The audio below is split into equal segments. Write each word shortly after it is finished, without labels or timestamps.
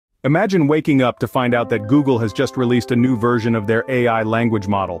Imagine waking up to find out that Google has just released a new version of their AI language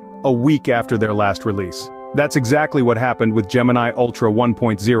model, a week after their last release. That's exactly what happened with Gemini Ultra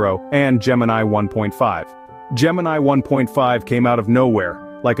 1.0 and Gemini 1.5. Gemini 1.5 came out of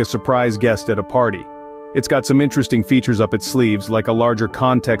nowhere, like a surprise guest at a party. It's got some interesting features up its sleeves, like a larger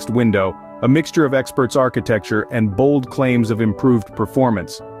context window, a mixture of experts' architecture, and bold claims of improved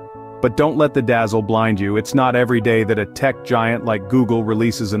performance. But don't let the dazzle blind you. It's not every day that a tech giant like Google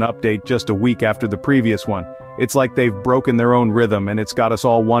releases an update just a week after the previous one. It's like they've broken their own rhythm, and it's got us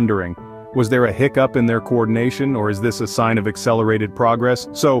all wondering, was there a hiccup in their coordination, or is this a sign of accelerated progress?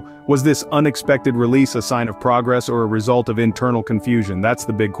 So, was this unexpected release a sign of progress or a result of internal confusion? That's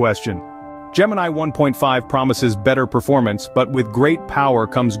the big question. Gemini 1.5 promises better performance, but with great power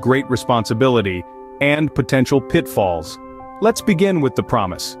comes great responsibility and potential pitfalls. Let's begin with the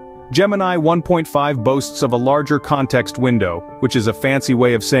promise. Gemini 1.5 boasts of a larger context window, which is a fancy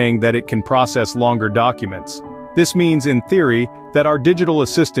way of saying that it can process longer documents. This means, in theory, that our digital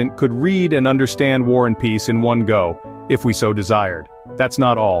assistant could read and understand War and Peace in one go, if we so desired. That's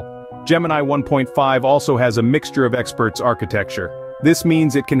not all. Gemini 1.5 also has a mixture of experts architecture. This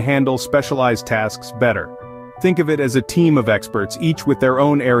means it can handle specialized tasks better. Think of it as a team of experts, each with their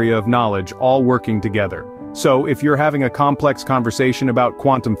own area of knowledge, all working together. So, if you're having a complex conversation about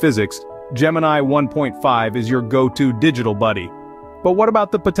quantum physics, Gemini 1.5 is your go-to digital buddy. But what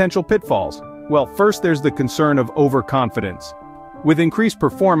about the potential pitfalls? Well, first there's the concern of overconfidence. With increased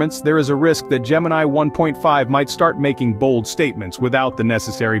performance, there is a risk that Gemini 1.5 might start making bold statements without the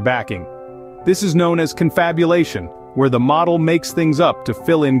necessary backing. This is known as confabulation, where the model makes things up to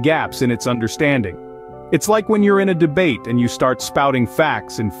fill in gaps in its understanding. It's like when you're in a debate and you start spouting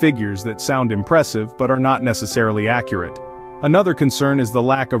facts and figures that sound impressive but are not necessarily accurate. Another concern is the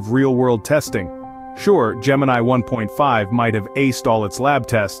lack of real-world testing. Sure, Gemini 1.5 might have aced all its lab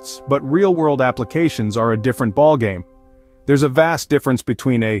tests, but real-world applications are a different ballgame. There's a vast difference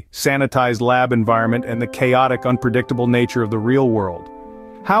between a sanitized lab environment and the chaotic, unpredictable nature of the real world.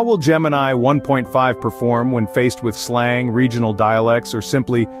 How will Gemini 1.5 perform when faced with slang, regional dialects, or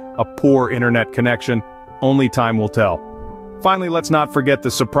simply a poor internet connection? Only time will tell. Finally, let's not forget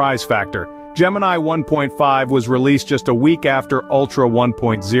the surprise factor. Gemini 1.5 was released just a week after Ultra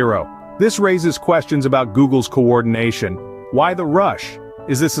 1.0. This raises questions about Google's coordination. Why the rush?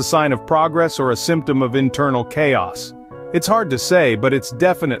 Is this a sign of progress or a symptom of internal chaos? It's hard to say, but it's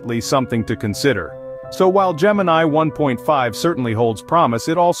definitely something to consider. So while Gemini 1.5 certainly holds promise,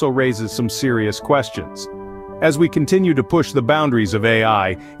 it also raises some serious questions. As we continue to push the boundaries of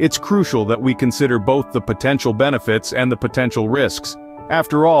AI, it's crucial that we consider both the potential benefits and the potential risks.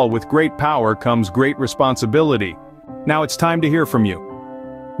 After all, with great power comes great responsibility. Now it's time to hear from you.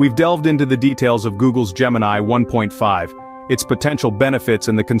 We've delved into the details of Google's Gemini 1.5, its potential benefits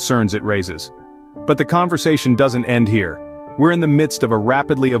and the concerns it raises. But the conversation doesn't end here. We're in the midst of a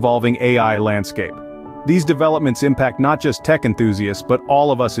rapidly evolving AI landscape. These developments impact not just tech enthusiasts but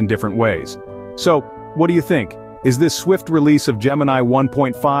all of us in different ways. So, what do you think? Is this swift release of Gemini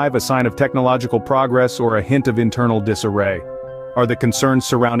 1.5 a sign of technological progress or a hint of internal disarray? Are the concerns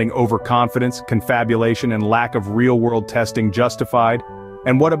surrounding overconfidence, confabulation, and lack of real-world testing justified?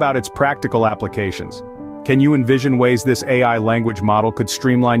 And what about its practical applications? Can you envision ways this AI language model could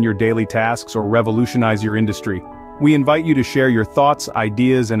streamline your daily tasks or revolutionize your industry? We invite you to share your thoughts,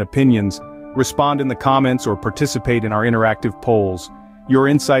 ideas, and opinions. Respond in the comments or participate in our interactive polls. Your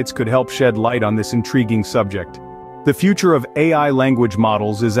insights could help shed light on this intriguing subject. The future of AI language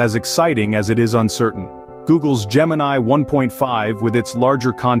models is as exciting as it is uncertain. Google's Gemini 1.5, with its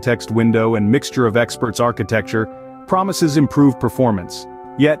larger context window and mixture of experts architecture, promises improved performance.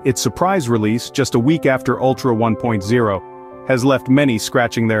 Yet, its surprise release, just a week after Ultra 1.0, has left many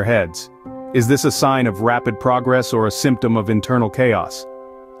scratching their heads. Is this a sign of rapid progress or a symptom of internal chaos?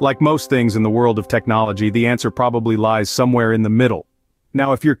 Like most things in the world of technology, the answer probably lies somewhere in the middle.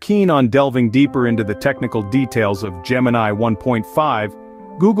 Now, if you're keen on delving deeper into the technical details of Gemini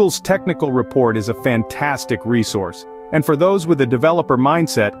 1.5, Google's technical report is a fantastic resource. And for those with a developer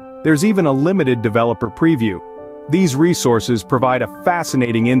mindset, there's even a limited developer preview. These resources provide a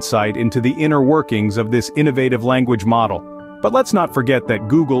fascinating insight into the inner workings of this innovative language model. But let's not forget that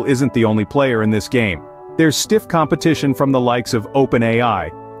Google isn't the only player in this game. There's stiff competition from the likes of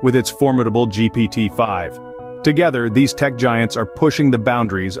OpenAI, with its formidable GPT-5. Together, these tech giants are pushing the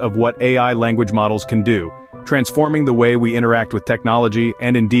boundaries of what AI language models can do, transforming the way we interact with technology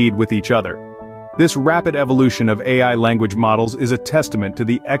and indeed with each other. This rapid evolution of AI language models is a testament to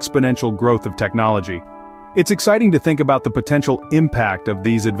the exponential growth of technology. It's exciting to think about the potential impact of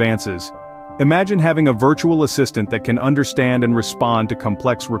these advances. Imagine having a virtual assistant that can understand and respond to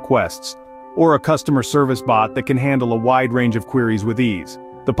complex requests, or a customer service bot that can handle a wide range of queries with ease.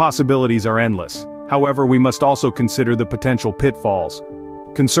 The possibilities are endless. However, we must also consider the potential pitfalls.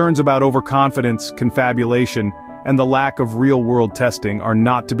 Concerns about overconfidence, confabulation, and the lack of real-world testing are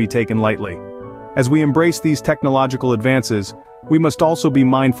not to be taken lightly. As we embrace these technological advances, we must also be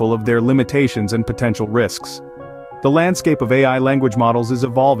mindful of their limitations and potential risks. The landscape of AI language models is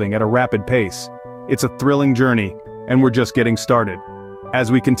evolving at a rapid pace. It's a thrilling journey, and we're just getting started.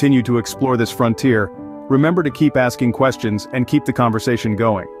 As we continue to explore this frontier, remember to keep asking questions and keep the conversation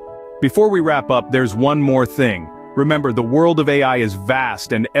going. Before we wrap up, there's one more thing. Remember, the world of AI is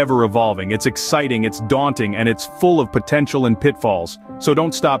vast and ever-evolving. It's exciting, it's daunting, and it's full of potential and pitfalls. So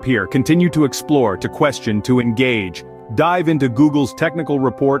don't stop here. Continue to explore, to question, to engage. Dive into Google's technical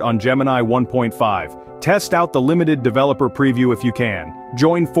report on Gemini 1.5. Test out the limited developer preview if you can.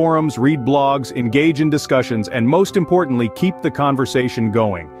 Join forums, read blogs, engage in discussions, and most importantly, keep the conversation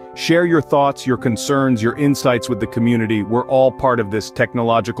going. Share your thoughts, your concerns, your insights with the community. We're all part of this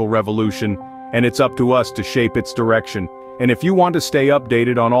technological revolution, and it's up to us to shape its direction. And if you want to stay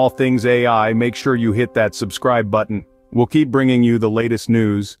updated on all things AI, make sure you hit that subscribe button. We'll keep bringing you the latest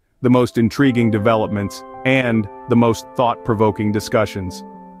news, the most intriguing developments, and the most thought-provoking discussions.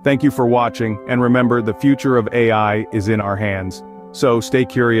 Thank you for watching, and remember, the future of AI is in our hands. So stay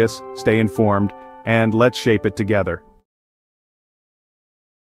curious, stay informed, and let's shape it together.